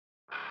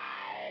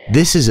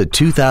This is a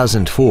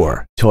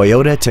 2004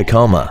 Toyota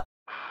Tacoma.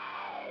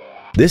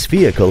 This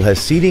vehicle has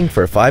seating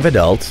for 5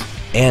 adults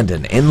and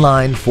an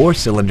inline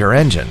 4-cylinder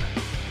engine.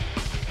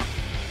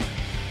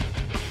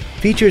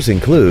 Features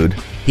include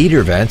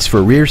heater vents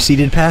for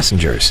rear-seated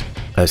passengers,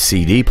 a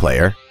CD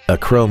player, a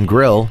chrome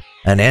grille,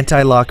 an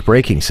anti-lock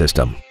braking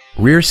system,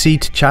 rear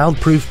seat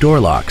child-proof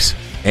door locks,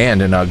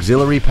 and an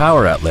auxiliary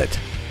power outlet.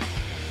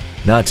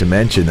 Not to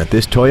mention that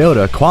this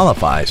Toyota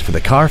qualifies for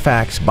the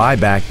Carfax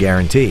buyback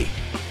guarantee.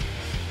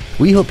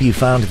 We hope you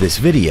found this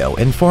video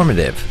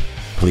informative.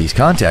 Please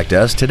contact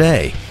us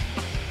today.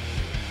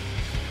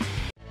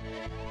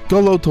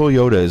 Gullo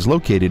Toyota is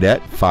located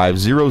at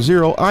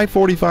 500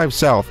 I-45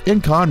 South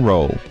in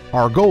Conroe.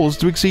 Our goal is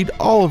to exceed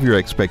all of your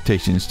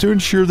expectations to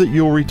ensure that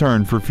you'll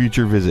return for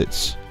future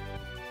visits.